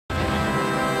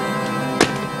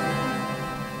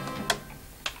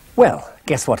Well,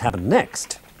 guess what happened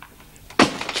next?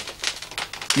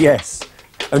 Yes,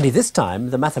 only this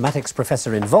time the mathematics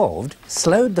professor involved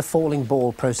slowed the falling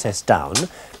ball process down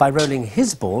by rolling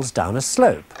his balls down a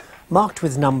slope, marked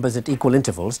with numbers at equal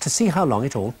intervals to see how long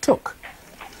it all took.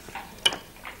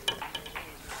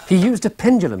 He used a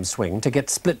pendulum swing to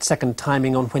get split-second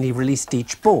timing on when he released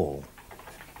each ball.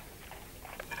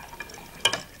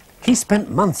 He spent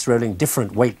months rolling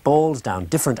different weight balls down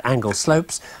different angle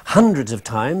slopes, hundreds of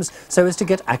times, so as to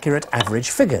get accurate average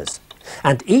figures.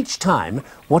 And each time,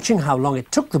 watching how long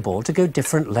it took the ball to go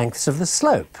different lengths of the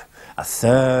slope. A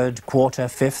third, quarter,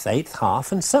 fifth, eighth,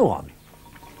 half, and so on.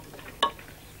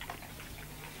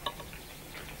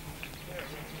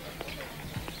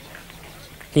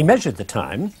 He measured the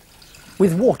time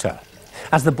with water.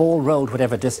 As the ball rolled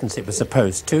whatever distance it was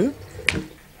supposed to,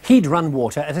 he'd run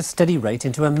water at a steady rate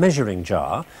into a measuring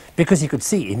jar because he could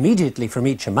see immediately from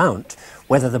each amount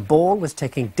whether the ball was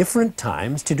taking different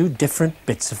times to do different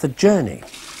bits of the journey.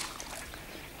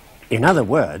 In other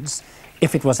words,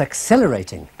 if it was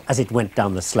accelerating as it went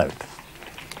down the slope.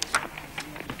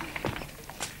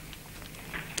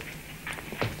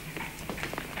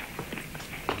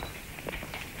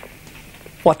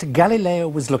 What Galileo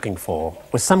was looking for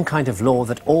was some kind of law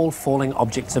that all falling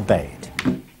objects obeyed.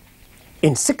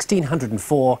 In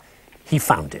 1604, he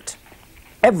found it.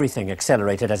 Everything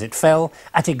accelerated as it fell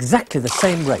at exactly the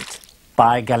same rate,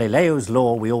 by Galileo's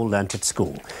law we all learnt at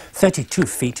school, 32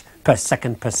 feet per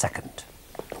second per second.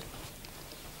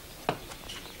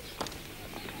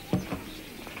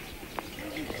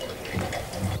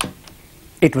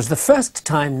 It was the first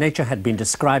time nature had been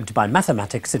described by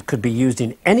mathematics that could be used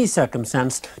in any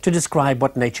circumstance to describe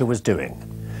what nature was doing.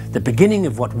 The beginning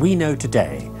of what we know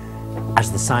today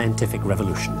as the scientific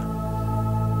revolution.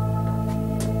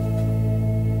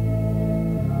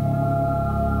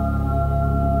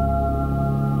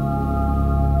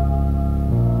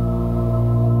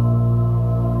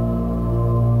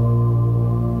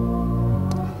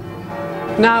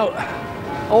 Now,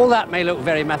 all that may look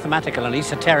very mathematical and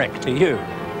esoteric to you,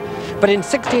 but in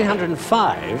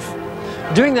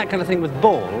 1605, doing that kind of thing with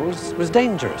balls was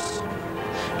dangerous,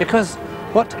 because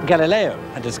what Galileo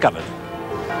had discovered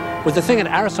was the thing that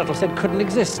Aristotle said couldn't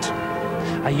exist,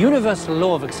 a universal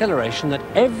law of acceleration that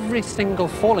every single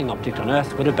falling object on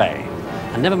Earth would obey,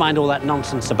 and never mind all that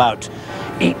nonsense about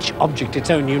each object its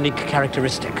own unique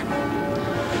characteristic.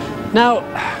 Now,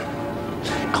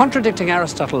 contradicting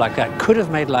Aristotle like that could have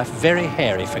made life very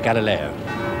hairy for Galileo,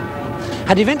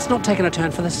 had events not taken a turn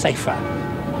for the safer,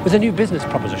 with a new business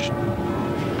proposition.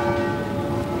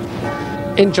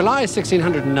 In July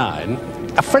 1609,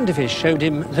 a friend of his showed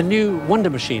him the new wonder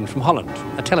machine from Holland,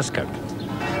 a telescope.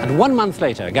 And 1 month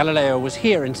later, Galileo was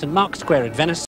here in St. Mark's Square at Venice